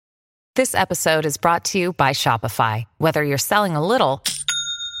This episode is brought to you by Shopify. Whether you're selling a little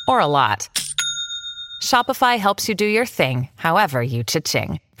or a lot, Shopify helps you do your thing, however you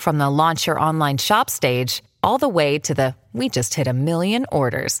cha-ching. From the launch your online shop stage, all the way to the we just hit 1 million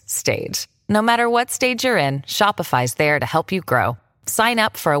orders stage. No matter what stage you're in, Shopify's there to help you grow. Sign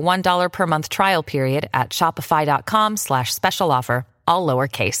up for a $1 per month trial period at shopify.com/special offer, all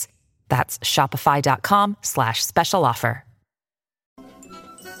lowercase. That's shopify.com/special offer.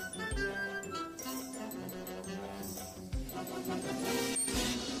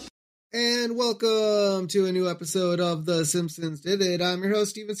 And welcome to a new episode of The Simpsons Did It. I'm your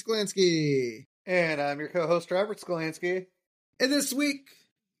host, Steven Sklansky. And I'm your co-host, Robert Sklansky. And this week,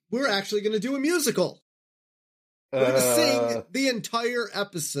 we're actually going to do a musical. We're going to sing the entire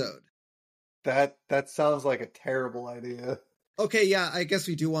episode. That sounds like a terrible idea. Okay, yeah, I guess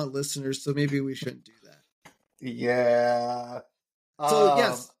we do want listeners, so maybe we shouldn't do that. Yeah. So,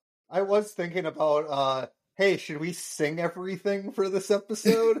 yes. I was thinking about, hey, should we sing everything for this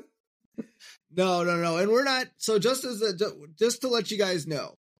episode? No. And we're not. So just to let you guys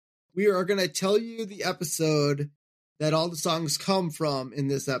know, we are going to tell you the episode that all the songs come from in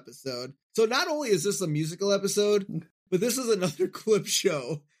this episode. So not only is this a musical episode, but this is another clip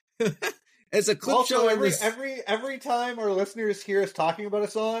show. It's a clip also, show. Every time our listeners hear us talking about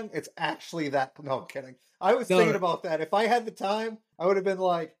a song, it's actually that. No, I'm kidding. I was thinking about that. If I had the time, I would have been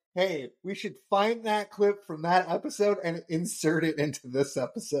like, hey, we should find that clip from that episode and insert it into this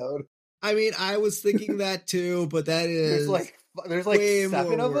episode. I mean, I was thinking that too, but that is there's like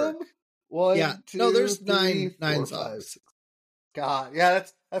 7 of them. One, yeah, two, no, there's three, nine 4, songs. 5, 6. God, yeah,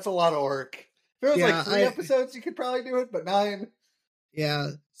 that's a lot of work. If it was like 3 episodes, you could probably do it, but 9.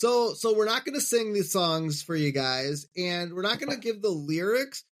 Yeah, so we're not going to sing these songs for you guys, and we're not going to give the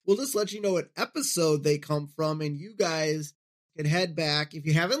lyrics. We'll just let you know what episode they come from, and you guys can head back. If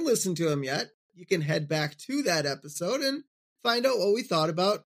you haven't listened to them yet, you can head back to that episode and find out what we thought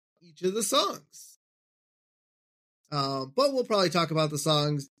about each of the songs. But we'll probably talk about the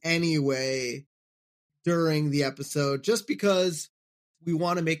songs anyway during the episode, just because we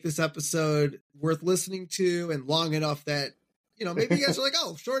want to make this episode worth listening to and long enough that, you know, maybe you guys are like,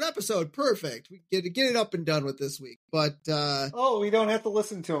 oh, short episode, perfect. We get it up and done with this week. But we don't have to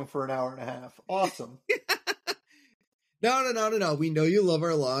listen to them for an hour and a half. Awesome. No. We know you love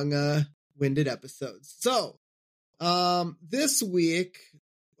our long winded episodes. So this week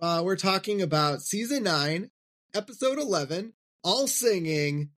we're talking about season 9, episode 11, all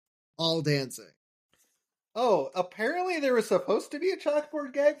singing, all dancing. Oh, apparently there was supposed to be a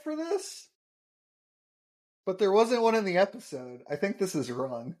chalkboard gag for this, but there wasn't one in the episode. I think this is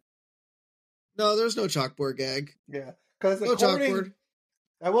wrong. No, there's no chalkboard gag. Yeah, because no chalkboard.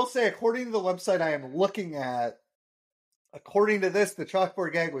 I will say, according to the website I am looking at, according to this, the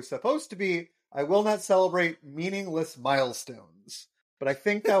chalkboard gag was supposed to be, I will not celebrate meaningless milestones. But I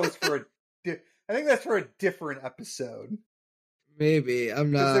think that was for I think that's for a different episode. Maybe. I'm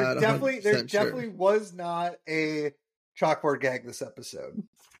not. There definitely was not a chalkboard gag this episode.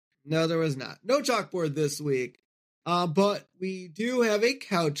 No, there was not. No chalkboard this week. But we do have a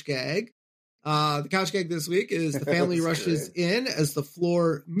couch gag. The couch gag this week is the family rushes in as the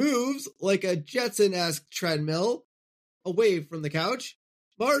floor moves like a Jetson-esque treadmill away from the couch.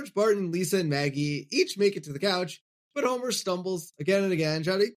 Marge, Barton, Lisa, and Maggie each make it to the couch, but Homer stumbles again and again,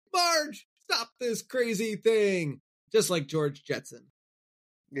 shouting, "Marge, stop this crazy thing!" Just like George Jetson.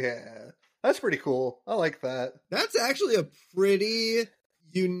 Yeah, that's pretty cool. I like that. That's actually a pretty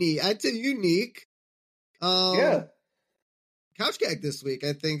unique, I'd say unique. Yeah. Couch gag this week.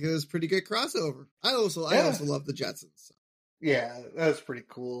 I think it was pretty good crossover. I also love the Jetsons. So. Yeah, that's pretty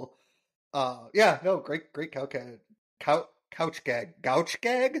cool. Great couch gag. Couch gag. Gouch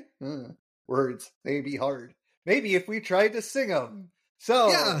gag? Words. They'd be hard. Maybe if we tried to sing them. So,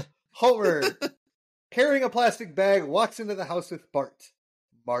 yeah. Homer, carrying a plastic bag, walks into the house with Bart.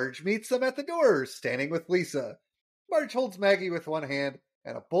 Marge meets them at the door, standing with Lisa. Marge holds Maggie with one hand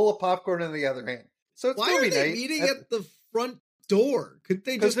and a bowl of popcorn in the other hand. So it's Why movie are they night meeting at the front door? Could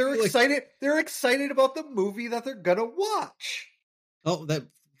they just? Because they're excited. They're excited about the movie that they're gonna watch. Oh, that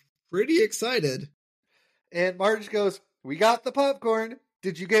pretty excited. And Marge goes, "We got the popcorn.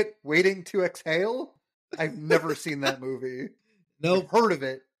 Did you get Waiting to Exhale?" I've never seen that movie. Nope. I've heard of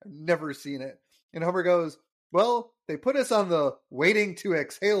it. I've never seen it. And Homer goes, "Well, they put us on the Waiting to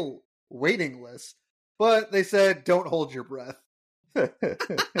Exhale waiting list, but they said don't hold your breath." That's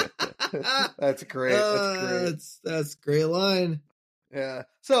great. That's a great line. Yeah.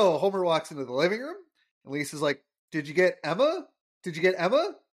 So Homer walks into the living room, and Lisa's like, "Did you get Emma? Did you get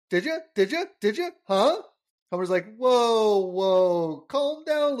Emma? Did you? Huh?" Homer's like, whoa, calm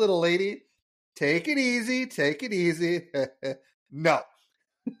down, little lady. Take it easy, take it easy. No.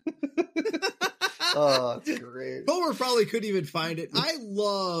 Oh, it's great. Homer probably couldn't even find it. I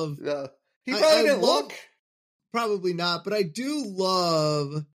love. He probably didn't look. Probably not, but I do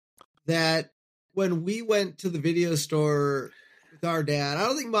love that when we went to the video store with our dad. I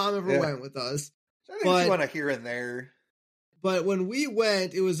don't think Mom ever went with us. I think she went here and there. But when we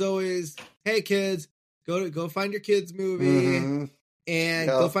went, it was always, hey kids, go find your kids movie and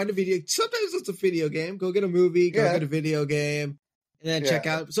go find a video. Sometimes it's a video game. Go get a movie, go get a video game, and then check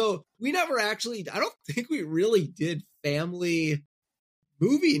out. So we never actually, I don't think we really did family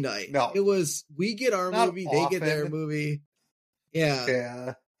movie night. No. It was, we get our Not movie, often. they get their movie. Yeah.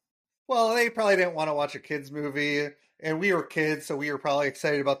 Yeah. Well, they probably didn't want to watch a kid's movie, and we were kids, so we were probably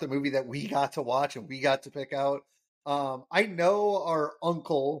excited about the movie that we got to watch and we got to pick out. I know our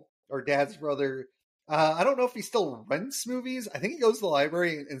uncle, our dad's brother, I don't know if he still rents movies. I think he goes to the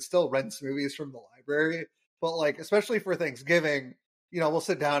library and still rents movies from the library. But like, especially for Thanksgiving, we'll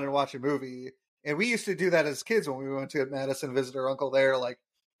sit down and watch a movie. And we used to do that as kids when we went to Madison, visit our uncle there. Like,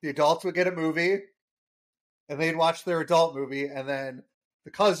 the adults would get a movie, and they'd watch their adult movie, and then the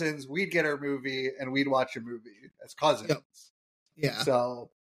cousins, we'd get our movie, and we'd watch a movie as cousins. Yep. Yeah.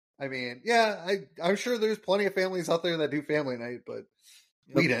 So, I mean, I'm sure there's plenty of families out there that do family night, but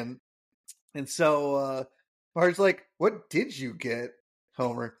we didn't. And so, Marge's like, what did you get,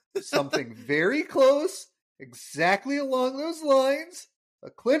 Homer? Something very close, exactly along those lines. A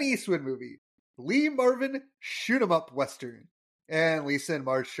Clint Eastwood movie. Lee Marvin shoot 'em up Western. And Lisa and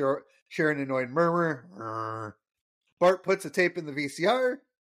Marge share an annoyed murmur. Bart puts a tape in the VCR.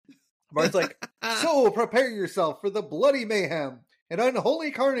 Bart's like, so prepare yourself for the bloody mayhem and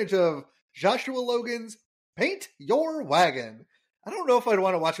unholy carnage of Joshua Logan's Paint Your Wagon. I don't know if I'd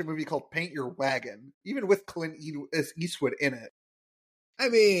want to watch a movie called Paint Your Wagon, even with Clint Eastwood in it. I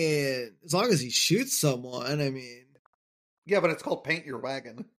mean, as long as he shoots someone, I mean. Yeah, but it's called Paint Your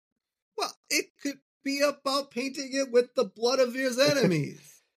Wagon. Well, it could be about painting it with the blood of his enemies.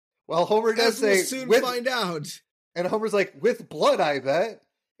 Well, Homer does say, we'll soon find out. And Homer's like, with blood, I bet.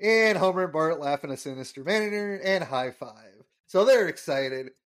 And Homer and Bart laugh in a sinister manner and high five. So they're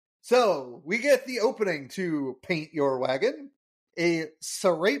excited. So we get the opening to Paint Your Wagon. A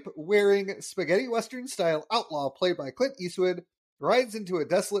serape-wearing spaghetti western-style outlaw played by Clint Eastwood rides into a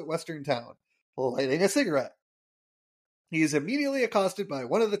desolate western town, lighting a cigarette. He is immediately accosted by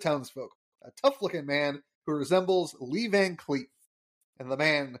one of the townsfolk, a tough-looking man who resembles Lee Van Cleef. And the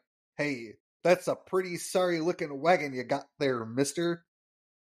man, hey, that's a pretty sorry-looking wagon you got there, mister.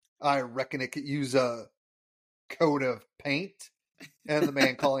 I reckon it could use a coat of paint. And the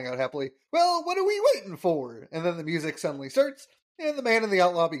man calling out happily, well, what are we waiting for? And then the music suddenly starts, and the man and the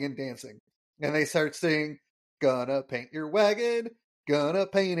outlaw begin dancing. And they start singing, gonna paint your wagon, gonna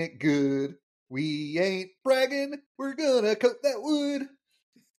paint it good. We ain't bragging, we're gonna coat that wood.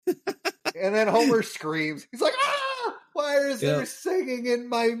 And then Homer screams. He's like, ah! Why is there singing in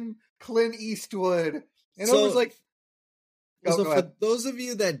my Clint Eastwood? And Homer's like, so for those of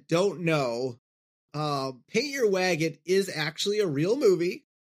you that don't know, Paint Your Wagon is actually a real movie.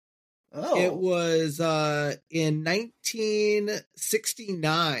 Oh. It was in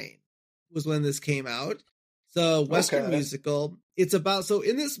 1969 was when this came out. So Western musical. It's about, so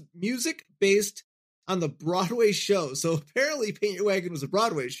in this music based on the Broadway show. So apparently Paint Your Wagon was a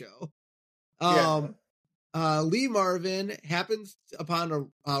Broadway show. Lee Marvin happens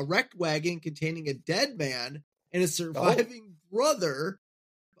upon a wrecked wagon containing a dead man and his surviving brother,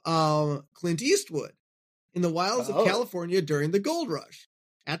 Clint Eastwood, in the wilds of California during the gold rush.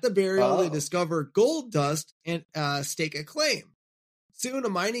 At the burial, they discover gold dust and stake a claim. Soon, a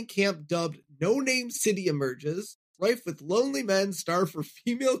mining camp dubbed No Name City emerges, rife with lonely men starved for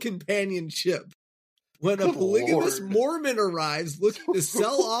female companionship. When a polygamous Mormon arrives looking to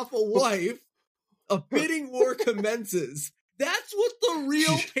sell off a wife, a bidding war commences. That's what the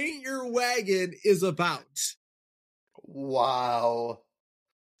real Paint Your Wagon is about. Wow.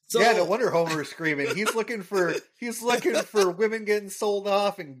 So, yeah, no wonder Homer's screaming. He's looking for women getting sold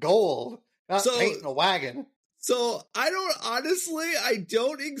off in gold, not painting a wagon. So I don't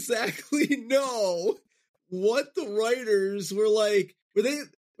exactly know what the writers were like. Were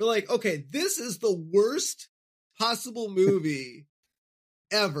like, okay, this is the worst possible movie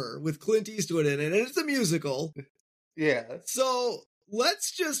ever with Clint Eastwood in it, and it's a musical. Yeah. So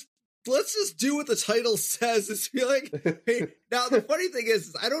let's just do what the title says. It's be like, hey. Now the funny thing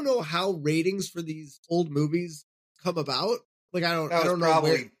is, I don't know how ratings for these old movies come about. Like I don't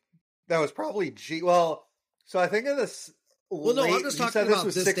know. That was probably G. Well, so I think of this Well, no, I'm just You talking said this about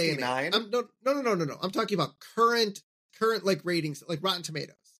was this day and 69? age. No. I'm talking about current like ratings, like Rotten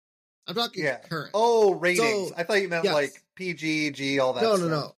Tomatoes. I'm talking Yeah. current. Oh, ratings. So, I thought you meant yes. like PG, G, all that No,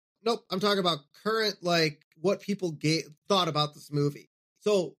 stuff. Nope. I'm talking about current, like what people thought about this movie.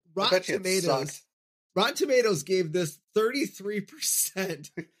 So I bet you it sucked. Rotten Tomatoes gave this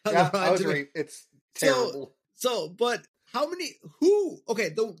 33%. Yeah, I was right. It's terrible. But okay,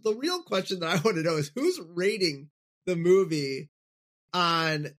 the real question that I want to know is who's rating the movie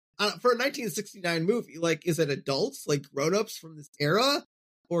on for a 1969 movie? Like, is it adults, like grown-ups from this era,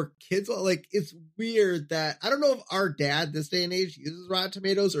 or kids? Like, it's weird that I don't know if our dad this day and age uses Rotten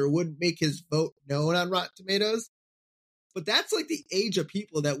Tomatoes or would make his vote known on Rotten Tomatoes, but that's like the age of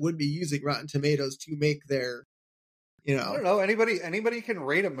people that would be using Rotten Tomatoes to make their, I don't know. Anybody can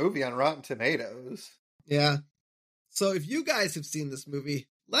rate a movie on Rotten Tomatoes. Yeah. So if you guys have seen this movie,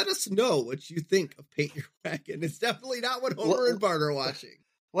 let us know what you think of Paint Your Wagon. It's definitely not what Homer and Bart are watching.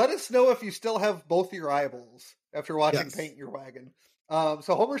 Let us know if you still have both your eyeballs after watching Paint Your Wagon. So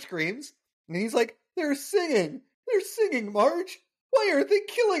Homer screams, and he's like, they're singing, Marge. Why aren't they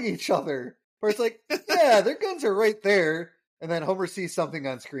killing each other? Bart's like, yeah, their guns are right there. And then Homer sees something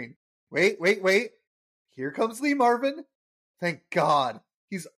on screen. Wait. Here comes Lee Marvin. Thank God.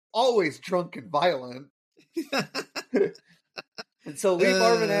 He's always drunk and violent. And so Lee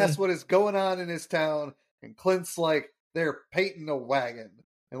Marvin asks what is going on in his town, and Clint's like, they're painting a wagon.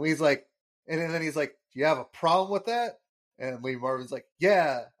 And Lee's like, and then he's like, do you have a problem with that? And Lee Marvin's like,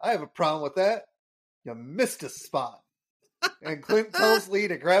 yeah, I have a problem with that. You missed a spot. And Clint tells Lee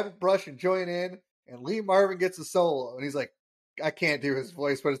to grab a brush and join in, and Lee Marvin gets a solo. And he's like, I can't do his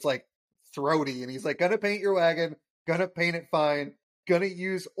voice, but it's like throaty. And he's like, gonna paint your wagon, gonna paint it fine, gonna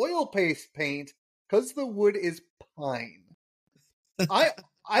use oil paste paint, because the wood is pine. I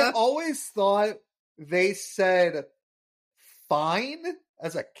always thought they said fine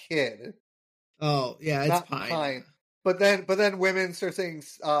as a kid. Oh, yeah, it's not pine. But then women start saying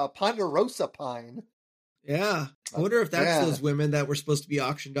ponderosa pine. Yeah. I wonder if that's those women that were supposed to be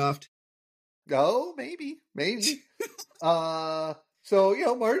auctioned off. Oh, maybe. So,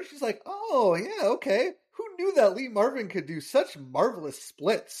 Marge is like, oh, yeah, okay. Who knew that Lee Marvin could do such marvelous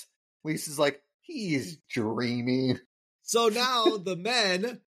splits? Lisa's like, he's dreamy. So now the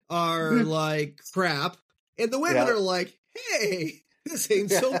men are like crap, and the women are like, hey, this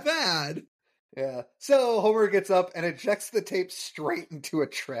ain't so bad. Yeah. So Homer gets up and ejects the tape straight into a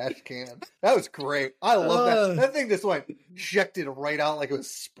trash can. That was great. I love that. That thing just went ejected right out like it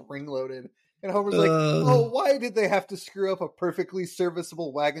was spring loaded. And Homer's like, oh, why did they have to screw up a perfectly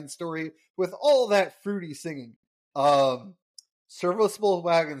serviceable wagon story with all that fruity singing? Serviceable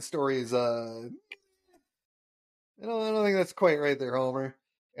wagon stories, I don't think that's quite right there, Homer.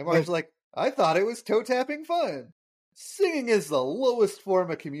 And Marge's like, I thought it was toe-tapping fun. Singing is the lowest form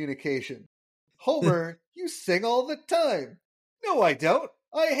of communication. Homer, you sing all the time. No, I don't.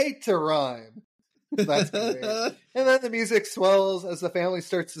 I hate to rhyme. That's great. And then the music swells as the family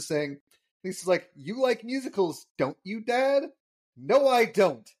starts to sing. Lisa's like, you like musicals, don't you, Dad? No, I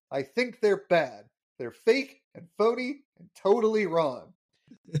don't. I think they're bad. They're fake and phony and totally wrong.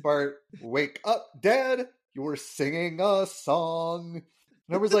 Bart, wake up, Dad. You're singing a song.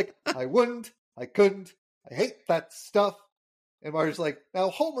 And Homer's like, I wouldn't, I couldn't, I hate that stuff. And Marge's like, now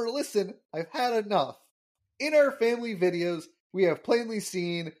Homer, listen, I've had enough. In our family videos, we have plainly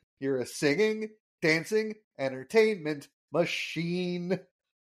seen you're a singing, dancing, entertainment machine.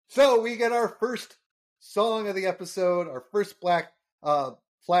 So we get our first song of the episode, our first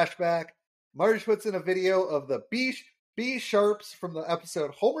flashback. Marge puts in a video of the B Sharps from the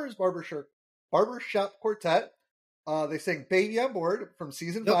episode Homer's Barbershop Quartet. They sing Baby on Board from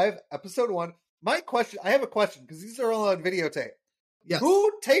season 5, episode 1. I have a question because these are all on videotape. Yes.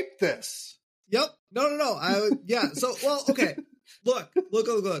 Who taped this? Yep. No. So, well, okay. Look.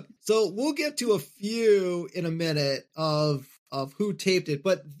 So we'll get to a few in a minute of who taped it,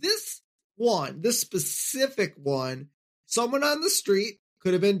 but this specific one, someone on the street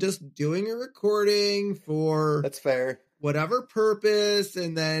could have been just doing a recording for that's fair, whatever purpose,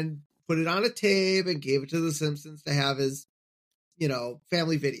 and then put it on a tape and gave it to the Simpsons to have as,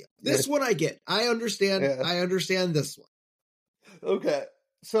 family video. This one I get. I understand. Yeah. I understand this one. Okay.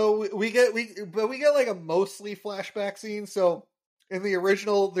 So we get like a mostly flashback scene. So in the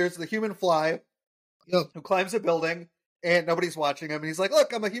original, there's the human fly who climbs a building and nobody's watching him. And he's like,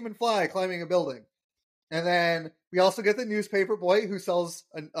 look, I'm a human fly climbing a building. And then we also get the newspaper boy who sells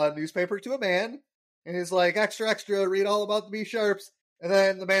a newspaper to a man and is like, extra, extra, read all about the B Sharps. And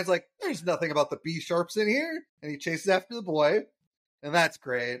then the man's like, there's nothing about the B Sharps in here. And he chases after the boy. And that's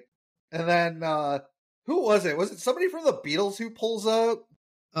great. And then Who was it? Was it somebody from the Beatles who pulls up?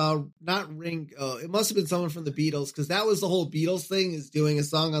 Not Ringo. It must have been someone from the Beatles, because that was the whole Beatles thing, is doing a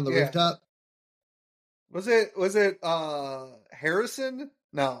song on the rooftop. Was it Harrison?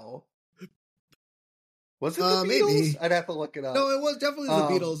 No. Was it the Beatles? Maybe. I'd have to look it up. No, it was definitely the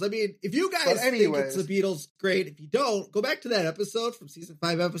Beatles. I mean, if you guys think it's the Beatles, great. If you don't, go back to that episode from season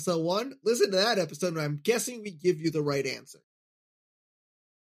 5, episode 1. Listen to that episode, and I'm guessing we give you the right answer.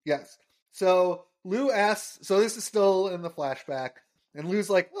 Yes. So Lou asks, so this is still in the flashback, and Lou's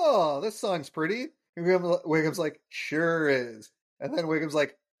like, oh, this song's pretty. And Wiggum's like, sure is. And then Wiggum's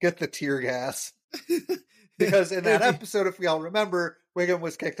like, get the tear gas. Because in that episode, if we all remember, Wiggum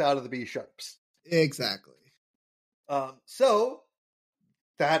was kicked out of the B-Sharps. Exactly. So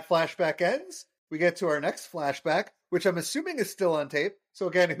that flashback ends. We get to our next flashback, which I'm assuming is still on tape. So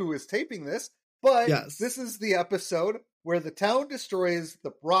again, who is taping this? But yes, this is the episode where the town destroys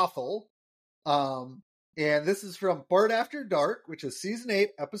the brothel. And this is from Bart After Dark, which is season 8,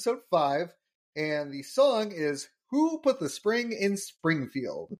 episode 5. And the song is Who Put the Spring in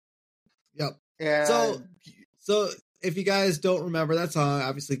Springfield? Yep. And so if you guys don't remember that song,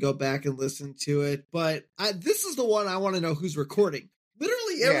 obviously go back and listen to it. But this is the one I want to know who's recording.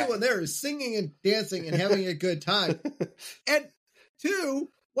 Literally everyone there is singing and dancing and having a good time. And 2,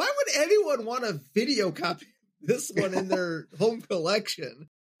 why would anyone want to video copy this one in their home collection?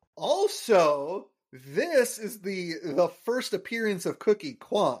 Also, this is the first appearance of Cookie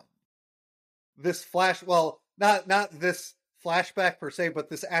Kwan. This not this flashback per se,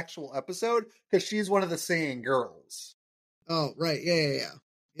 but this actual episode, because she's one of the singing girls. Oh, right. Yeah.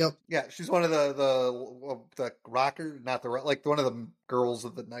 Yep. Yeah, she's one of the rocker, not the like one of the girls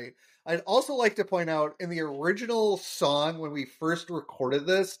of the night. I'd also like to point out in the original song when we first recorded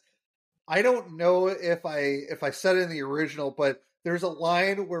this, I don't know if I said it in the original, but there's a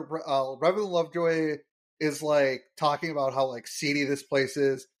line where Reverend Lovejoy is like talking about how like seedy this place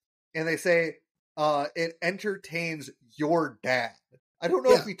is, and they say it entertains your dad. I don't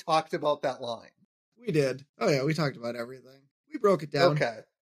know if we talked about that line. We did. Oh yeah, we talked about everything. We broke it down.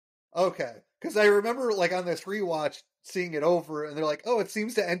 Okay. Because I remember like on this rewatch seeing it over, and they're like, "Oh, it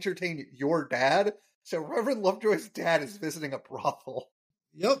seems to entertain your dad." So Reverend Lovejoy's dad is visiting a brothel.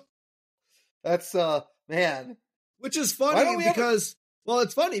 Yep. That's man. Which is funny because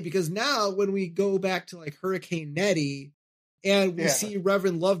it's funny because now when we go back to like Hurricane Nettie and we see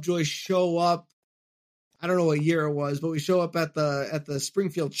Reverend Lovejoy show up, I don't know what year it was, but we show up at the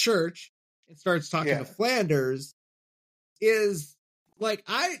Springfield church and starts talking to Flanders, is like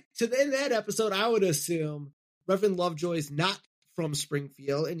in that episode, I would assume Reverend Lovejoy's not from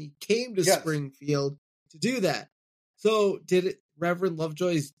Springfield and he came to Springfield to do that. So Reverend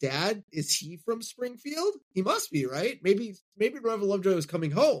Lovejoy's dad, is he from Springfield? He must be, right? Maybe Reverend Lovejoy was coming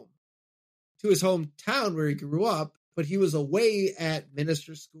home to his hometown where he grew up, but he was away at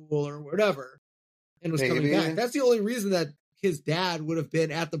minister school or whatever and was coming back. That's the only reason that his dad would have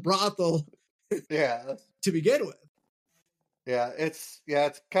been at the brothel to begin with. Yeah, it's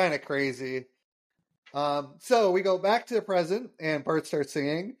kind of crazy. So we go back to the present and Bart starts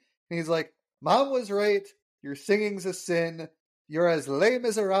singing and he's like, Mom was right. Your singing's a sin. You're as Les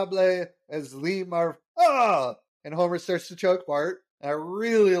Miserables as Lee Marv. Ah! And Homer starts to choke Bart. I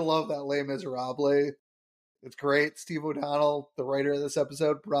really love that Les Miserables. It's great. Steve O'Donnell, the writer of this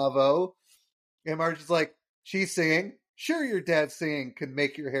episode, bravo. And Marge is like, she's singing. Sure, your dad's singing can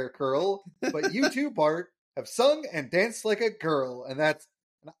make your hair curl, but you too, Bart, have sung and danced like a girl. And that's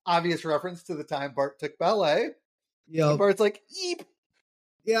an obvious reference to the time Bart took ballet. Yeah. And Bart's like, eep.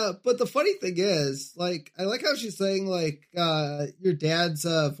 Yeah, but the funny thing is, like, I like how she's saying, like, your dad's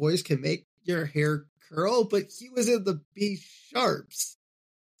voice can make your hair curl, but he was in the B sharps.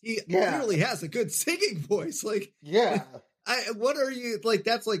 He literally has a good singing voice. Like, what are you like?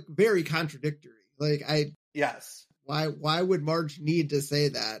 That's like very contradictory. Like, why would Marge need to say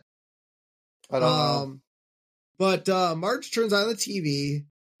that? I don't know. But Marge turns on the TV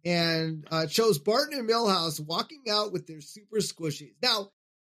and shows Bart and Milhouse walking out with their super squishies. Now,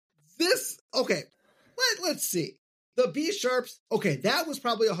 let's see. The B sharps, that was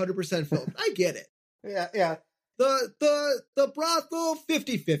probably 100% filmed. I get it. Yeah. The brothel,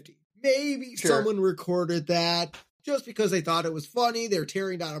 50-50. Maybe someone recorded that just because they thought it was funny. They're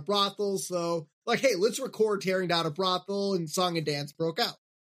tearing down a brothel. So, like, hey, let's record tearing down a brothel, and song and dance broke out.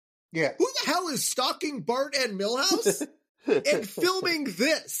 Yeah. Who the hell is stalking Bart and Milhouse and filming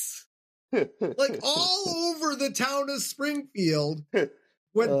this? Like, all over the town of Springfield.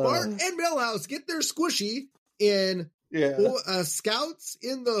 When Bart and Milhouse get their squishy in Scouts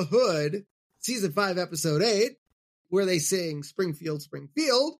in the Hood, season 5, episode 8, where they sing Springfield,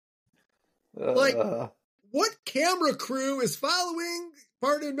 Springfield, Like, what camera crew is following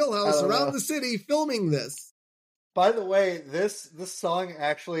Bart and Milhouse around the city filming this? By the way, this song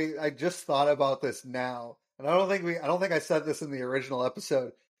actually, I just thought about this now, and I don't think I said this in the original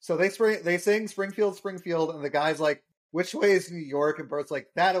episode. So they sing Springfield, Springfield, and the guy's like, "Which way is New York?" And Bart's like,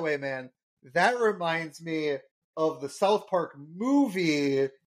 "That away, man." That reminds me of the South Park movie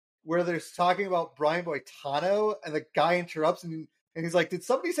where they're talking about Brian Boitano, and the guy interrupts and he's like, "Did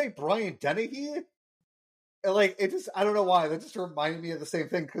somebody say Brian Dennehy?" And like, it just, I don't know why, that just reminded me of the same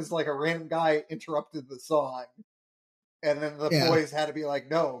thing, because like a random guy interrupted the song, and then the boys had to be like,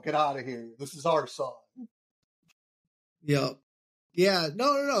 "No, get out of here. This is our song." Yep. Yeah,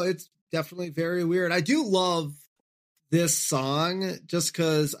 no. It's definitely very weird. I do love this song just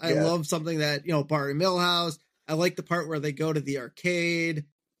because I love something that, Bart and Milhouse. I like the part where they go to the arcade.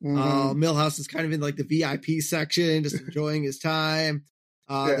 Milhouse is kind of in like the VIP section, just enjoying his time.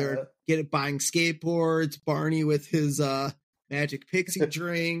 They're buying skateboards. Barney with his magic pixie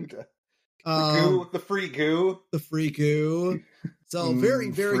drink. The free goo. So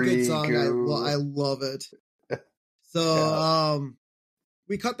very, very good song. I love it. So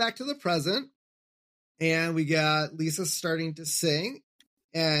we cut back to the present, and we got Lisa starting to sing,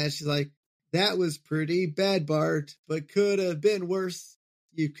 and she's like, "That was pretty bad, Bart, but could have been worse.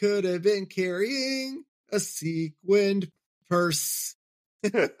 You could have been carrying a sequined purse."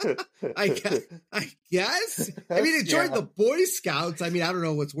 I guess. I mean, it joined the Boy Scouts. I mean, I don't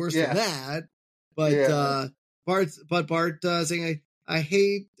know what's worse than that. But Bart saying, I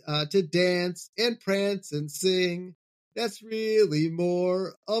hate to dance and prance and sing. That's really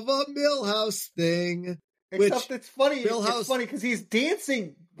more of a Milhouse thing. Except it's funny. It's funny because he's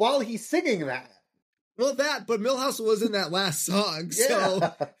dancing while he's singing that. Well, but Milhouse was in that last song,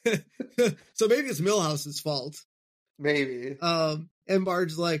 so maybe it's Milhouse's fault. Maybe. And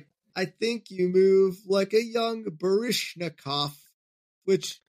Marge's like, "I think you move like a young Baryshnikov,"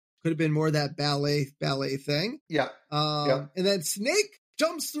 which could have been more that ballet thing. Yeah. And then Snake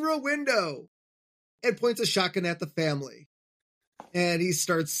jumps through a window and points a shotgun at the family. And he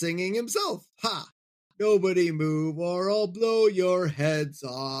starts singing himself. Ha! Nobody move or I'll blow your heads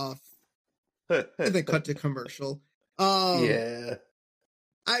off. And then cut to commercial. I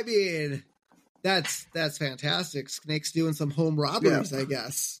mean, that's fantastic. Snake's doing some home robberies, I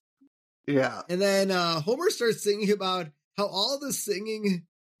guess. Yeah. And then Homer starts singing about how all the singing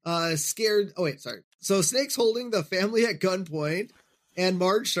scared... Oh, wait, sorry. So Snake's holding the family at gunpoint, and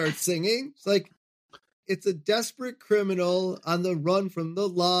Marge starts singing. It's like, "It's a desperate criminal on the run from the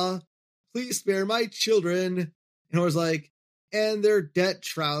law. Please spare my children." And Homer's like, "And their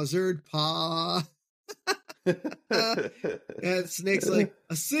debt-trousered paw." And Snake's like,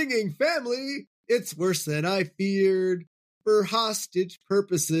 "A singing family? It's worse than I feared. For hostage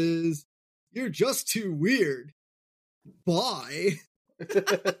purposes, you're just too weird. Bye."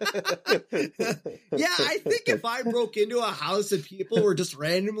 Yeah, I think if I broke into a house and people were just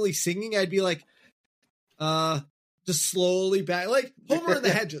randomly singing, I'd be like, just slowly back, like Homer in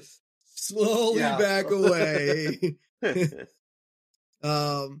the Hedges, slowly back away.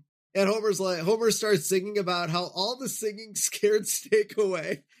 And Homer starts singing about how all the singing scared Snake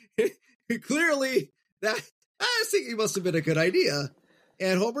away. Clearly, that singing must have been a good idea.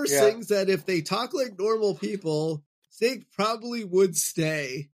 And Homer sings that if they talk like normal people, Snake probably would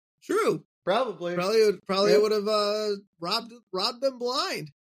stay. True. Probably would have robbed them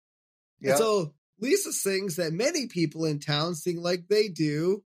blind. Yeah. And so Lisa sings that many people in town sing like they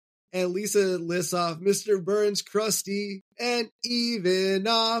do. And Lisa lists off Mr. Burns, Krusty, and even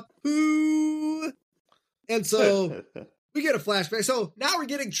Apu. And so we get a flashback. So now we're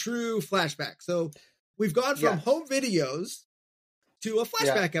getting true flashback. So we've gone from home videos to a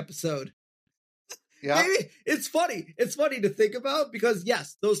flashback episode. Yeah. Maybe it's funny. It's funny to think about because,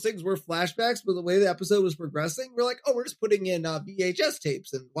 yes, those things were flashbacks, but the way the episode was progressing, we're like, oh, we're just putting in VHS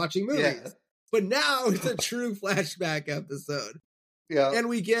tapes and watching movies. Yeah. But now it's a true flashback episode. Yeah. And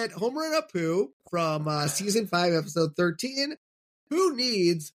we get Homer and Apu from season 5, episode 13. Who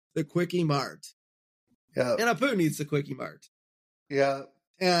needs the Quickie Mart? Yeah. And Apu needs the Quickie Mart. Yeah.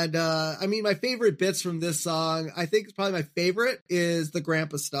 And I mean, my favorite bits from this song, I think probably my favorite is the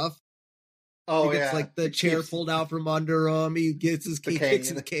grandpa stuff. Oh, he gets like the chair pulled out from under him. He gets his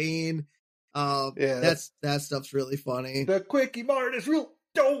kicks the cane. That stuff's really funny. The Quickie Mart is real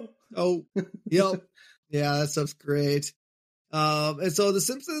dope. Oh, yep. Yeah, that stuff's great. And so the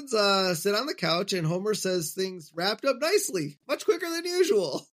Simpsons sit on the couch and Homer says things wrapped up nicely, much quicker than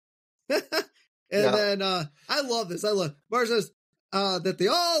usual. Then I love this. Marge says that they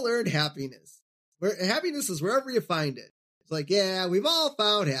all earned happiness. Where happiness is wherever you find it. It's like, yeah, we've all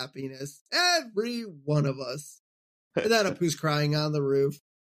found happiness. Every one of us. And then Apu's crying on the roof.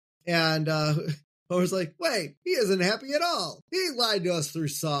 And Homer's like, wait, he isn't happy at all. He lied to us through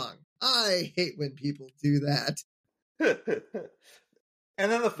song. I hate when people do that. And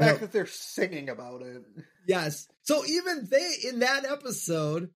then the fact that they're singing about it. Yes. So even in that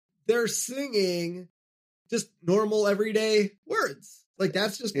episode, they're singing just normal everyday words. Like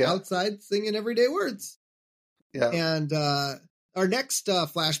that's just outside singing everyday words. Yeah. And our next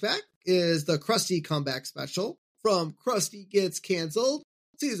flashback is the Krusty comeback special from Krusty Gets Canceled,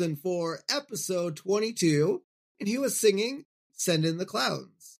 season 4, episode 22. And he was singing Send in the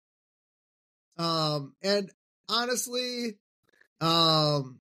Clowns. And honestly,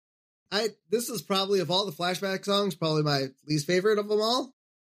 this is probably, of all the flashback songs, probably my least favorite of them all.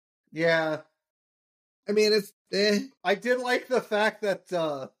 Yeah. I mean, it's I did like the fact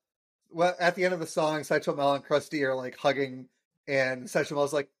that at the end of the song, Sideshow Mel and Krusty are like hugging, and Sideshow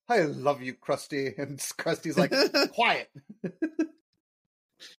Mel's like, I love you, Krusty. And Krusty's like, quiet.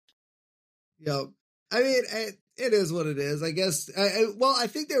 Yep. I mean, it is what it is, I guess. I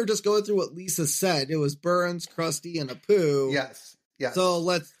think they were just going through what Lisa said. It was Burns, Krusty, and Apu. Yes. So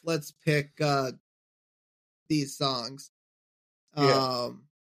let's pick these songs. Yeah.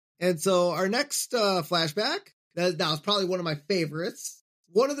 And so our next flashback, that was probably one of my favorites.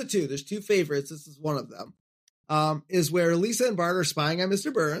 One of the two. There's two favorites. This is one of them. Is where Lisa and Bart are spying on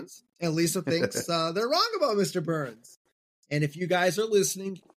Mr. Burns, and Lisa thinks they're wrong about Mr. Burns. And if you guys are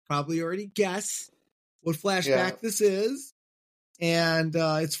listening, you probably already guess what flashback this is. And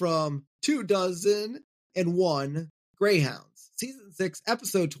it's from 2001 Greyhounds, season 6,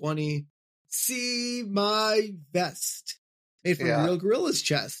 episode 20. See My Vest, made from real gorilla's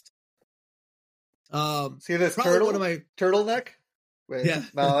chest. See this probably turtle? One of my turtleneck? Wait, yeah.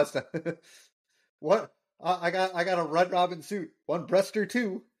 No, that's not. What? I got a Red Robin suit. One breast or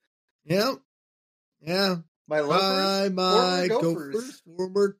two. Yeah. Yeah. My loafers? My gophers.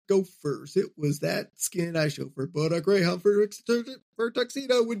 Former gophers. It was that skin I chauffeured, but a Greyhound for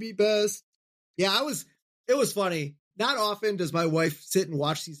tuxedo would be best. Yeah, it was funny. Not often does my wife sit and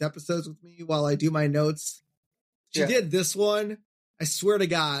watch these episodes with me while I do my notes. She did this one. I swear to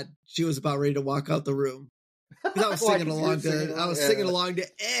God, she was about ready to walk out the room. Because I was singing along to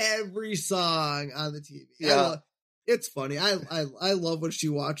every song on the TV. Yeah. It's funny. I love when she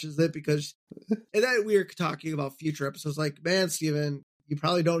watches it because, and then we were talking about future episodes. Like, man, Steven, you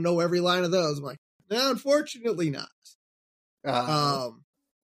probably don't know every line of those. I'm like, no, unfortunately not.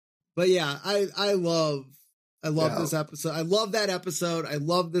 But yeah, I love this episode. I love that episode. I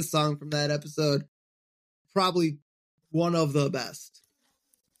love this song from that episode. Probably one of the best.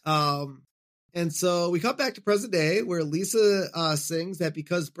 And so we come back to present day where Lisa sings that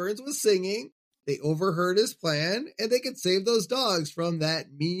because Burns was singing, they overheard his plan and they could save those dogs from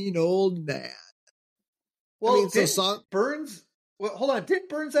that mean old man. Well, Burns, hold on. Did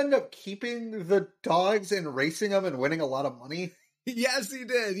Burns end up keeping the dogs and racing them and winning a lot of money? Yes, he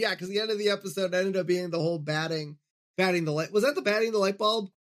did. Yeah, because the end of the episode ended up being the whole batting the light. Was that the batting the light bulb?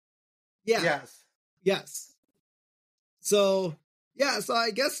 Yeah. Yes. So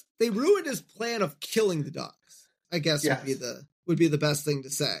I guess they ruined his plan of killing the dogs. I guess would be the best thing to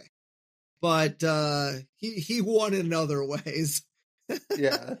say. But he won in other ways.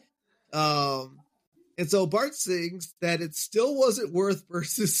 Yeah. And so Bart sings that it still wasn't worth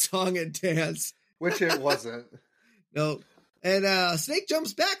Burns' song and dance. Which it wasn't. No. And Snake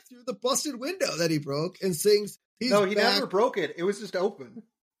jumps back through the busted window that he broke and sings, he never broke it. It was just open.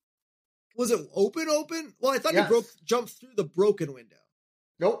 Was it open? Well, I thought he jumped through the broken window.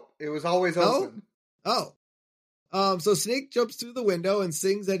 Nope. It was always open. Oh. So Snake jumps through the window and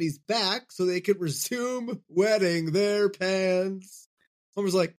sings that he's back so they can resume wetting their pants.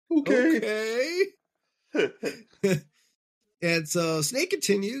 Homer's like, okay. And so Snake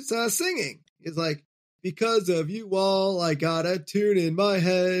continues singing. He's like, because of you all, I got a tune in my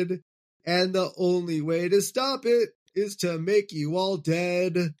head. And the only way to stop it is to make you all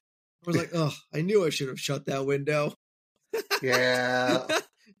dead. I was like, oh, I knew I should have shut that window. Yeah.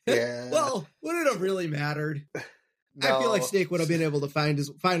 Well, would it have really mattered? No. I feel like Snake would have been able to find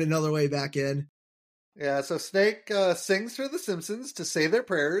another way back in. Yeah, so Snake sings for the Simpsons to say their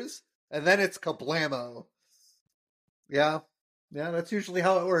prayers, and then it's kablamo. Yeah, that's usually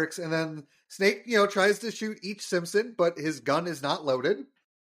how it works. And then Snake, tries to shoot each Simpson, but his gun is not loaded.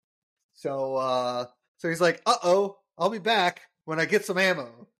 So he's like, uh-oh, I'll be back when I get some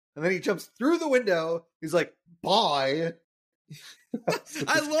ammo. And then he jumps through the window. He's like, bye.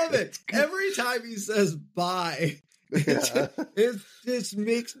 I love it. Every time he says bye, it just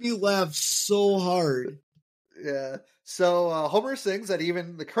makes me laugh so hard. Yeah. So Homer sings that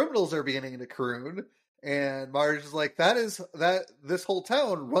even the criminals are beginning to croon, and Marge is like, that this whole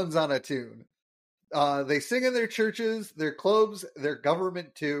town runs on a tune. They sing in their churches, their clubs, their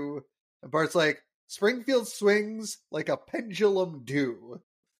government too. And Bart's like, Springfield swings like a pendulum do.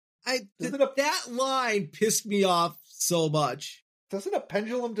 That line pissed me off so much. Doesn't a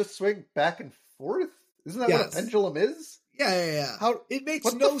pendulum just swing back and forth? Isn't that what a pendulum is? Yeah. How it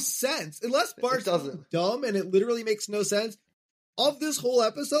makes no sense unless Bart's dumb, and it literally makes no sense. Of this whole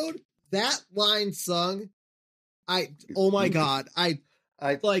episode, that line sung, oh my god, I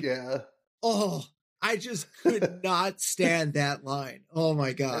just could not stand that line. Oh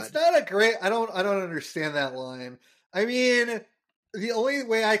my god, it's not a great. I don't understand that line. I mean, the only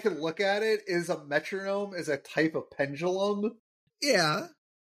way I could look at it is a metronome is a type of pendulum. Yeah.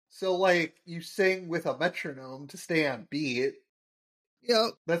 So, like, you sing with a metronome to stay on beat. Yeah.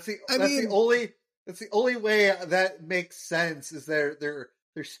 That's the only way that makes sense is they're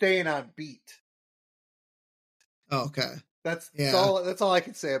staying on beat. Oh, okay. That's all I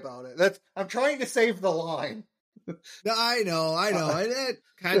can say about it. I'm trying to save the line. No, I know. That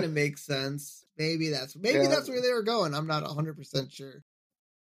kind of makes sense. Maybe that's where they were going. I'm not 100% sure.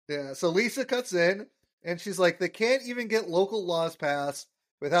 Yeah, so Lisa cuts in, and she's like, they can't even get local laws passed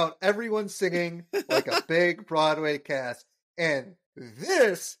without everyone singing like a big Broadway cast. And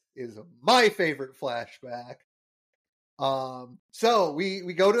this is my favorite flashback. So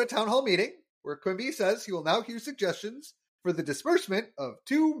we go to a town hall meeting where Quimby says he will now hear suggestions for the disbursement of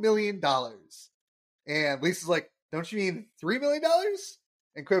 $2 million. And Lisa's like, don't you mean $3 million?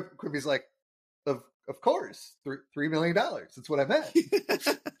 And Quimby's like, of course, $3 million. That's what I meant.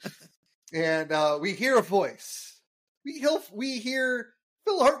 And we hear a voice. We hear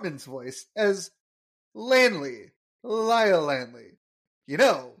Phil Hartman's voice as Lyle Landley. You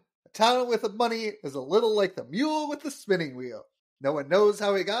know, a town with the money is a little like the mule with the spinning wheel. No one knows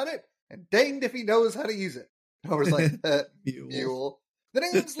how he got it, and danged if he knows how to use it. And Homer's like, mule. The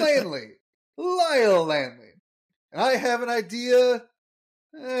name's Landley. Lyle Landley. And I have an idea.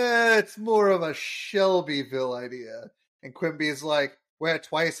 It's more of a Shelbyville idea. And Quimby's like, we're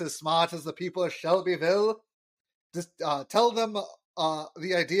twice as smart as the people of Shelbyville. Just tell them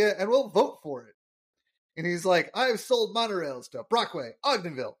the idea and we'll vote for it. And he's like, I've sold monorails to Brockway,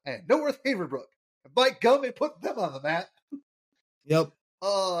 Ogdenville, and North Haverbrook. And by gum, it put them on the map. Yep.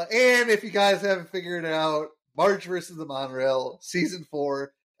 And if you guys haven't figured it out, Marge versus the Monorail, Season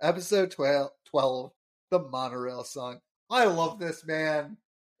 4, Episode 12, the Monorail song. I love this, man.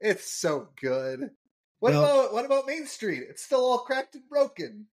 It's so good. What about Main Street? It's still all cracked and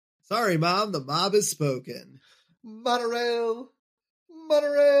broken. Sorry, Mom. The mob has spoken. Monorail.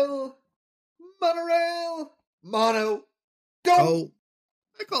 Mono. Go. Oh,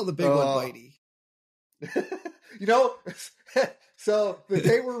 I call the big one Bitey. You know, so the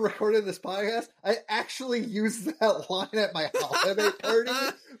day we're recording this podcast, I actually used that line at my holiday party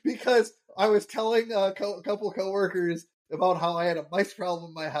because I was telling a couple coworkers about how I had a mice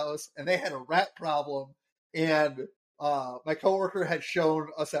problem in my house and they had a rat problem. And my coworker had shown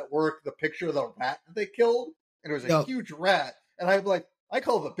us at work the picture of the rat that they killed. And it was a huge rat. And I'm like, I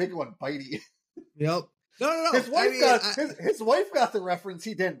call the big one Bitey. Yep. No. His wife got the reference.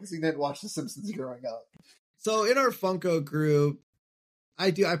 He didn't because he didn't watch The Simpsons growing up. So in our Funko group,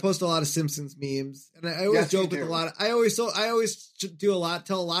 I post a lot of Simpsons memes, and I always joke with a lot. I always tell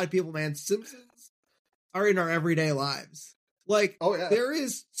a lot of people, man, Simpsons are in our everyday lives. Like, there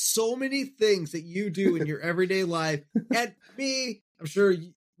is so many things that you do in your everyday life, and me, I'm sure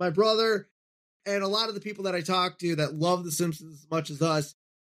my brother, and a lot of the people that I talk to that love The Simpsons as much as us,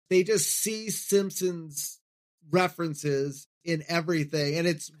 they just see Simpsons references in everything, and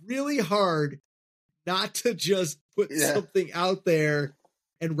it's really hard not to just put something out there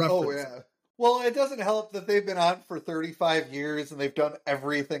and reference. Oh, yeah. Well, it doesn't help that they've been on for 35 years and they've done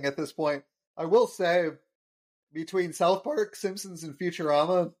everything at this point. I will say, between South Park, Simpsons, and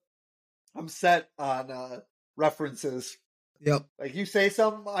Futurama, I'm set on references. Yep. Like, you say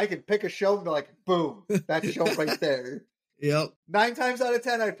something, I can pick a show and be like, boom, that show right there. Yep. 9 times out of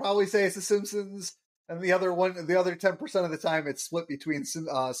 10, I'd probably say it's The Simpsons, and the other 10% of the time, it's split between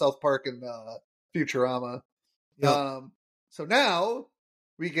South Park and Futurama. Yep. So now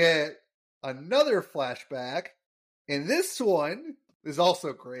we get another flashback, and this one is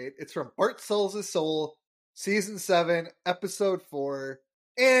also great. It's from Bart Sells His Soul, Season 7, Episode 4,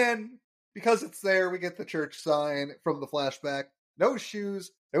 and because it's there, we get the church sign from the flashback. No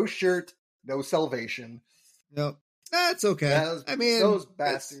shoes, no shirt, no salvation. Yep. That's okay. Those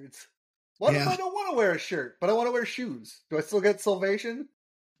bastards. What if I don't want to wear a shirt, but I want to wear shoes? Do I still get salvation?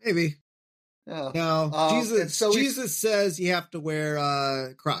 Maybe. Yeah. No, Jesus. So Jesus says you have to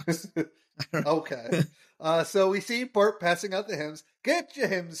wear Crocs. Okay. So we see Bart passing out the hymns. Get your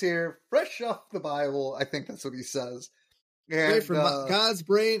hymns here, fresh off the Bible. I think that's what he says. And Straight from God's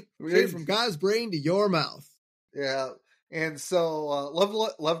brain, straight from God's brain to your mouth. Yeah. And so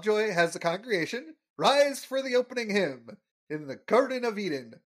Lovejoy has the congregation rise for the opening hymn in the Garden of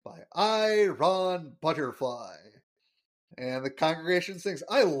Eden by Iron Butterfly. And the congregation sings.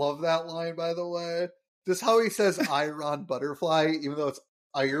 I love that line, by the way. Just how he says Iron Butterfly, even though it's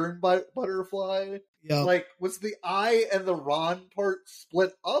Iron Butterfly. Yeah. Like, was the I and the Ron part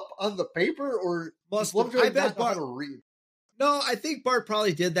split up on the paper, or does Lovejoy not know how to read? No, I think Bart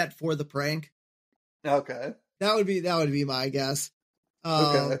probably did that for the prank. Okay. That would be my guess.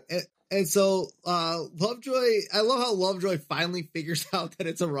 Okay. And so Lovejoy, I love how Lovejoy finally figures out that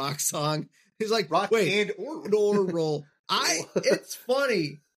it's a rock song. He's like, rock wait, and or roll. It's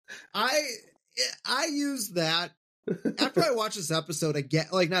funny. I use that after I watched this episode again,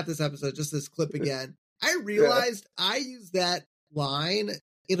 like not this episode, just this clip again. I realized I used that line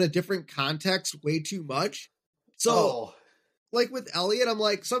in a different context way too much. So like with Elliot, I'm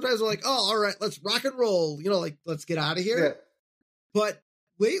like, sometimes I'm like, oh, all right, let's rock and roll, like let's get out of here. Yeah. But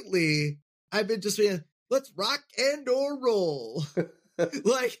lately I've been just being, let's rock and or roll.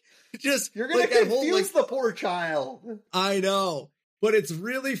 Like, just you're gonna confuse the poor child. I know, but it's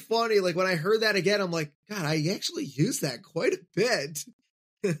really funny. Like when I heard that again, I'm like, God, I actually use that quite a bit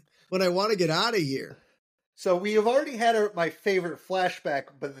when I want to get out of here. So we have already had my favorite flashback,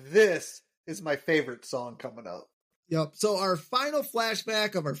 but this is my favorite song coming up. Yep. So our final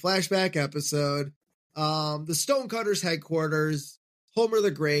flashback of our flashback episode, the Stonecutters headquarters, Homer the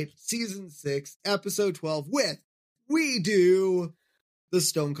Great, season 6, episode 12, with We Do the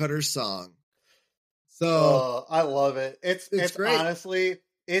Stonecutters song. So I love it. It's great. Honestly,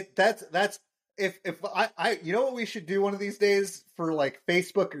 that's if I you know what we should do one of these days for like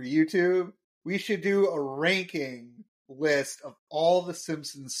Facebook or YouTube? We should do a ranking list of all the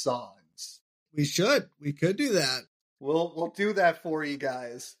Simpsons songs. We could do that. We'll do that for you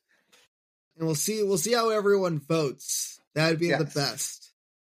guys. And we'll see how everyone votes. That'd be the best.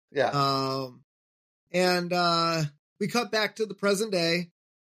 Yeah. And we cut back to the present day,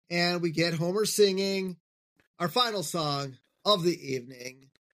 and we get Homer singing our final song of the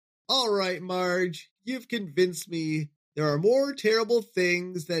evening. All right, Marge, you've convinced me there are more terrible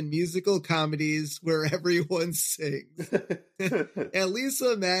things than musical comedies where everyone sings. And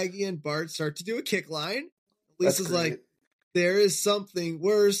Lisa, Maggie, and Bart start to do a kick line. Lisa's like, there is something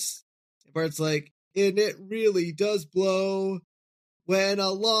worse. And Bart's like, and it really does blow when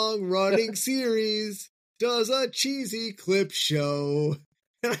a long-running series does a cheesy clip show.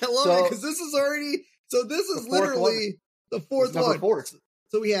 And I love it because this is already, this is literally the fourth one.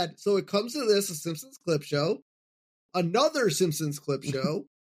 So it comes to this, a Simpsons clip show, another Simpsons clip show,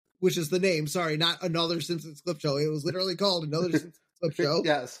 which is the name, sorry, not another Simpsons clip show. It was literally called Another Simpsons Clip Show.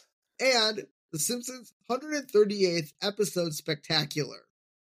 Yes. And the Simpsons 138th episode spectacular.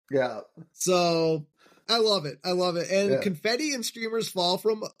 Yeah. So I love it. And confetti and streamers fall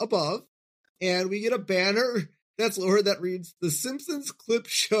from above. And we get a banner that's lower that reads The Simpsons Clip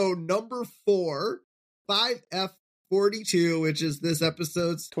Show number 4, 5F42, which is this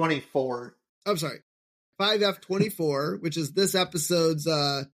episode's 24. I'm sorry. 5F24, which is this episode's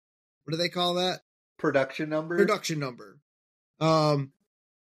what do they call that? Production number.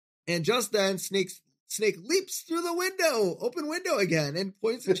 And just then Snake leaps through the open window again, and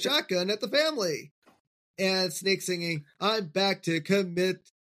points a shotgun at the family. And Snake singing, I'm back to commit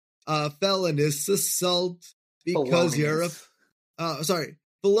felonious assault because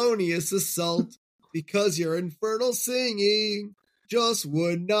felonious assault because your infernal singing just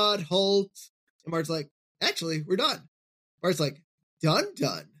would not halt. And Mart's like, actually, we're done. Mart's like, done.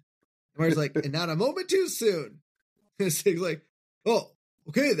 And Mart's like, and not a moment too soon. And Snake's like, oh,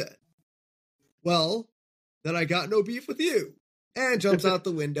 okay then. Well, then I got no beef with you. And jumps out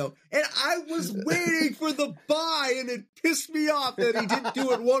the window. And I was waiting for the bye, and it pissed me off that he didn't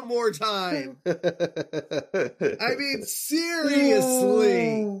do it one more time. I mean,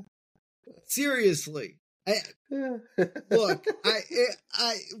 seriously. Look,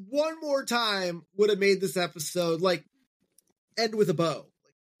 I one more time would have made this episode like end with a bow.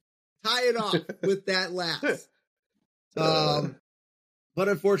 Like, tie it off with that laugh. But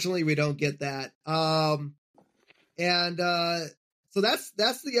unfortunately we don't get that. So that's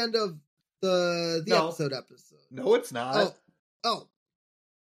the end of the episode. No, it's not. Oh.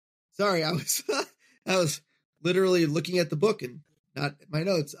 Sorry, I was literally looking at the book and not my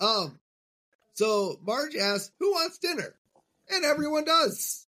notes. So Marge asks, who wants dinner? And everyone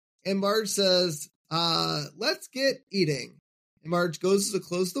does. And Marge says, let's get eating. And Marge goes to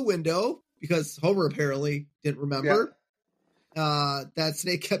close the window because Homer apparently didn't remember that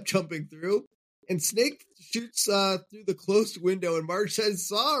Snake kept jumping through. And Snake shoots through the closed window, and Marge says,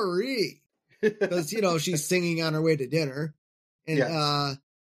 sorry. Because, she's singing on her way to dinner. And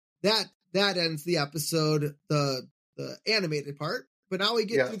that ends the episode, the animated part. But now we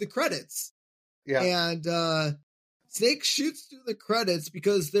get through the credits. Yeah. And Snake shoots through the credits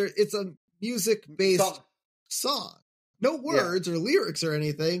because it's a music-based song. No words or lyrics or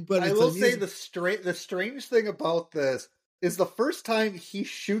anything, but I will say the strange thing about this is the first time he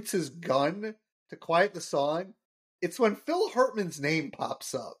shoots his gun to quiet the song, it's when Phil Hartman's name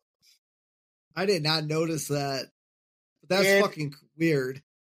pops up. I did not notice that. But that's fucking weird.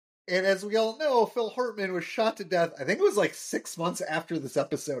 And as we all know, Phil Hartman was shot to death. I think it was like 6 months after this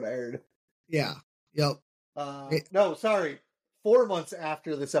episode aired. Yeah. Yep. No, sorry. 4 months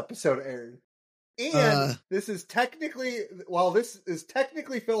after this episode aired. And this is technically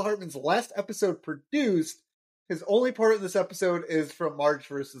Phil Hartman's last episode produced, his only part of this episode is from Marge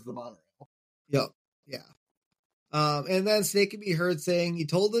versus the Monorail. Yep. Yeah. And then Snake can be heard saying he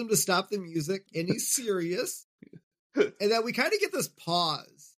told them to stop the music and he's serious. And then we kind of get this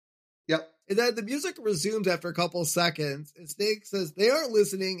pause. Yep. And then the music resumes after a couple seconds. And Snake says they aren't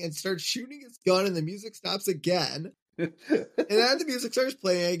listening and starts shooting his gun and the music stops again. And then the music starts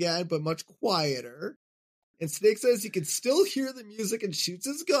playing again, but much quieter. And Snake says he can still hear the music and shoots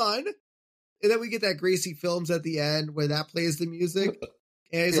his gun. And then we get that Gracie Films at the end where that plays the music.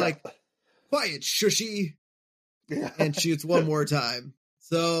 And he's like, quiet, shushy. And shoots one more time.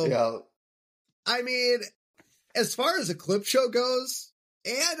 So, I mean, as far as a clip show goes,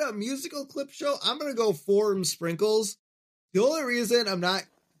 and a musical clip show, I'm going to go 4 sprinkles. The only reason I'm not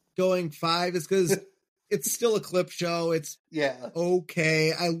going 5 is because it's still a clip show. It's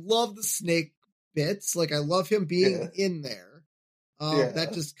okay. I love the Snake bits. Like, I love him being in there.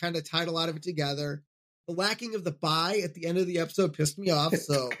 That just kind of tied a lot of it together. The lacking of the bye at the end of the episode pissed me off,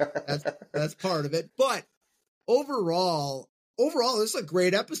 so that's part of it. But overall, this is a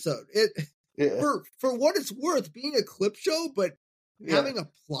great episode. For what it's worth, being a clip show, but having a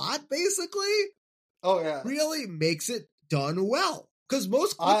plot, basically, really makes it done well. Because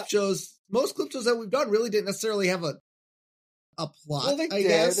most clip shows that we've done really didn't necessarily have a plot. Well, they did.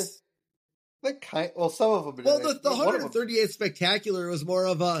 Guess. Some of them. Well, the 138th Spectacular was more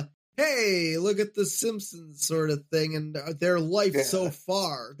of a, hey, look at the Simpsons sort of thing and their life so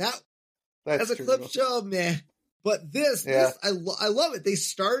far. That's a clip show, meh. But this I love it. They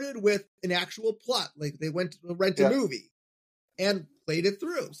started with an actual plot. Like, they went to rent a movie and played it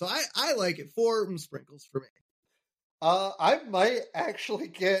through. So I like it. 4 sprinkles for me. I might actually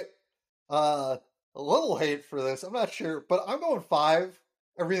get a little hate for this. I'm not sure, but I'm going 5.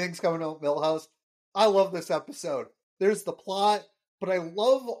 Everything's coming out Millhouse. I love this episode. There's the plot, but I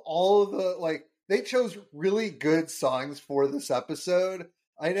love all of the, they chose really good songs for this episode.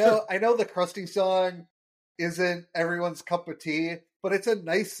 I know the Krusty song isn't everyone's cup of tea, but it's a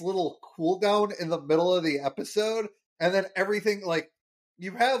nice little cool down in the middle of the episode. And then everything,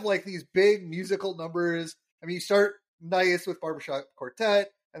 you have these big musical numbers. I mean, you start nice with Barbershop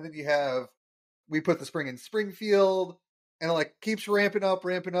Quartet, and then you have We Put the Spring in Springfield, and keeps ramping up.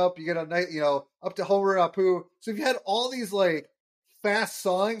 You get a night, up to Homer and Apu. So if you had all these fast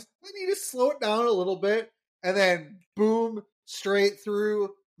songs, then you just slow it down a little bit, and then boom, straight through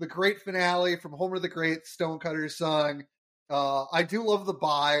the great finale from Homer the Great, Stonecutters song. I do love the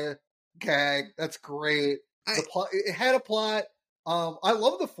bye gag. That's great. It had a plot. I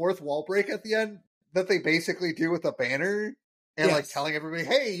love the fourth wall break at the end that they basically do with a banner and telling everybody,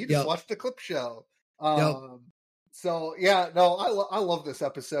 "Hey, you just watched the clip show." So I love this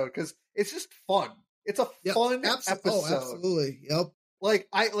episode because it's just fun. It's a fun episode. Oh, absolutely. Yep.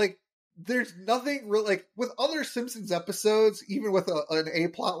 There's nothing really with other Simpsons episodes, even with an A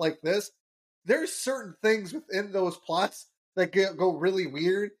plot like this. There's certain things within those plots that go really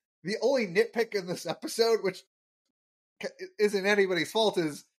weird. The only nitpick in this episode, which isn't anybody's fault,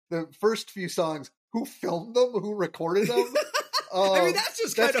 is the first few songs. Who filmed them? Who recorded them? I mean, that's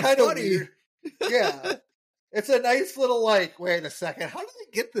just kind of funny. Weird. Yeah. It's a nice little wait a second, how did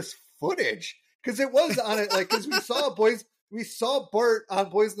they get this footage? Because it was on it, because we saw Bart on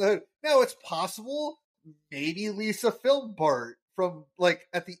Boys in the Hood. Now it's possible maybe Lisa filmed Bart from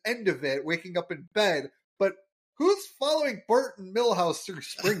at the end of it, waking up in bed, but who's following Bart and Millhouse through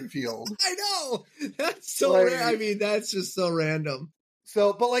Springfield? I know! That's so I mean, that's just so random.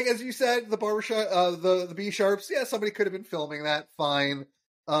 So, but as you said, the barbershop, the B Sharps, somebody could have been filming that, fine.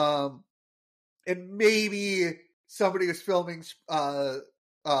 And maybe somebody was filming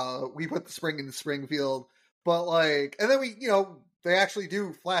we put the spring into Springfield, but like, and then we, they actually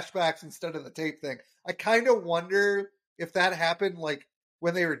do flashbacks instead of the tape thing. I kind of wonder if that happened like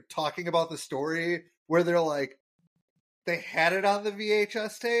when they were talking about the story, where they're like, they had it on the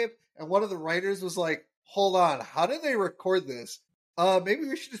VHS tape, and one of the writers was like, hold on, how did they record this? Maybe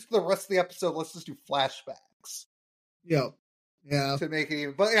we should just, for the rest of the episode, let's just do flashbacks. Yep. Yeah. To make it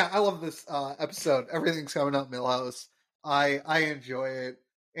even. But yeah, I love this episode. Everything's coming up, Millhouse. I enjoy it.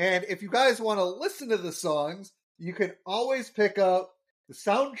 And if you guys want to listen to the songs, you can always pick up the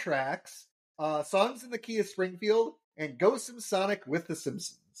soundtracks, Songs in the Key of Springfield, and Go Sonic with the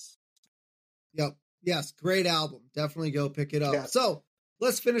Simpsons. Yep. Yes, great album. Definitely go pick it up. Yeah. So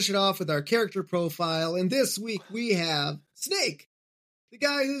let's finish it off with our character profile. And this week we have Snake, the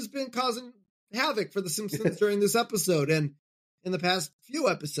guy who's been causing havoc for the Simpsons during this episode and in the past few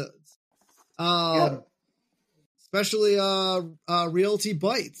episodes. Especially Realty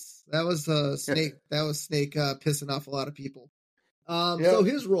Bites. That was Snake. That was Snake pissing off a lot of people. So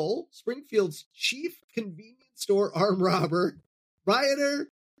his role, Springfield's chief convenience store armed robber, rioter,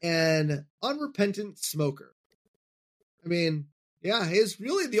 and unrepentant smoker. I mean, yeah, he's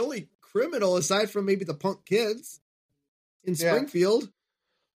really the only criminal aside from maybe the punk kids in Springfield.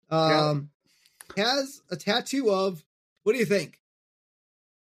 Has a tattoo of, what do you think?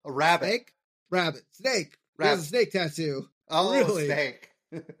 A rabbit. Snake? Rabbit. Snake. He Rabbit. has a snake tattoo. Oh, really? Snake.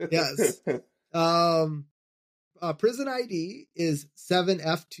 Yes. Prison ID is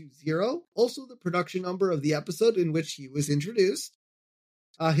 7F20, also the production number of the episode in which he was introduced.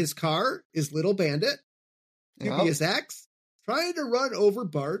 His car is Little Bandit. Dubious Acts, trying to run over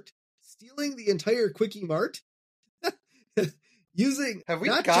Bart, stealing the entire Quickie Mart, using... Have we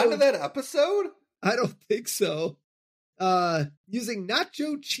gotten to that episode? I don't think so. Using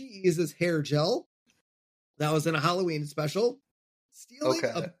nacho cheese as hair gel. That was in a Halloween special. Stealing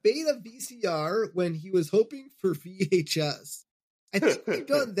a beta VCR when he was hoping for VHS. I think we've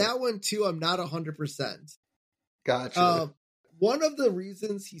done that one too. I'm not 100%. Gotcha. One of the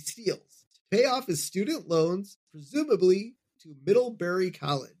reasons he steals to pay off his student loans, presumably to Middlebury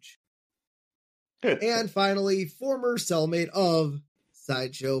College. And finally, former cellmate of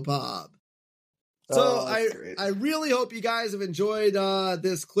Sideshow Bob. So I really hope you guys have enjoyed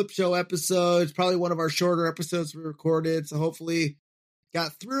this clip show episode. It's probably one of our shorter episodes we recorded. So hopefully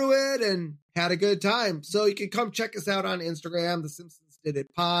got through it and had a good time. So you can come check us out on Instagram, The Simpsons Did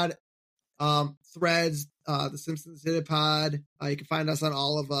It Pod, Threads, The Simpsons Did It Pod. You can find us on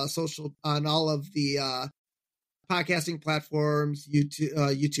all of the podcasting platforms,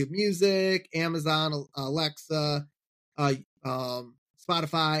 YouTube Music, Amazon, Alexa,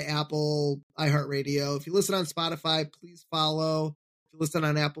 Spotify, Apple, iHeartRadio. If you listen on Spotify, please follow. If you listen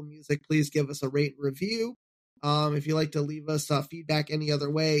on Apple Music, please give us a rate and review. If you'd like to leave us feedback any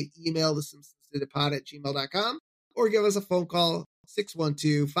otons way, email thesimpsonsdiditpod@gmail.com or give us a phone call,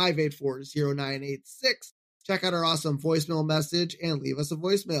 612-584-0986. Check out our awesome voicemail message and leave us a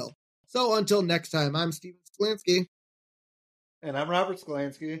voicemail. So until next time, I'm Steven Sklansky. And I'm Robert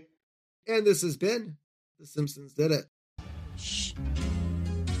Sklansky. And this has been The Simpsons Did It. Shh.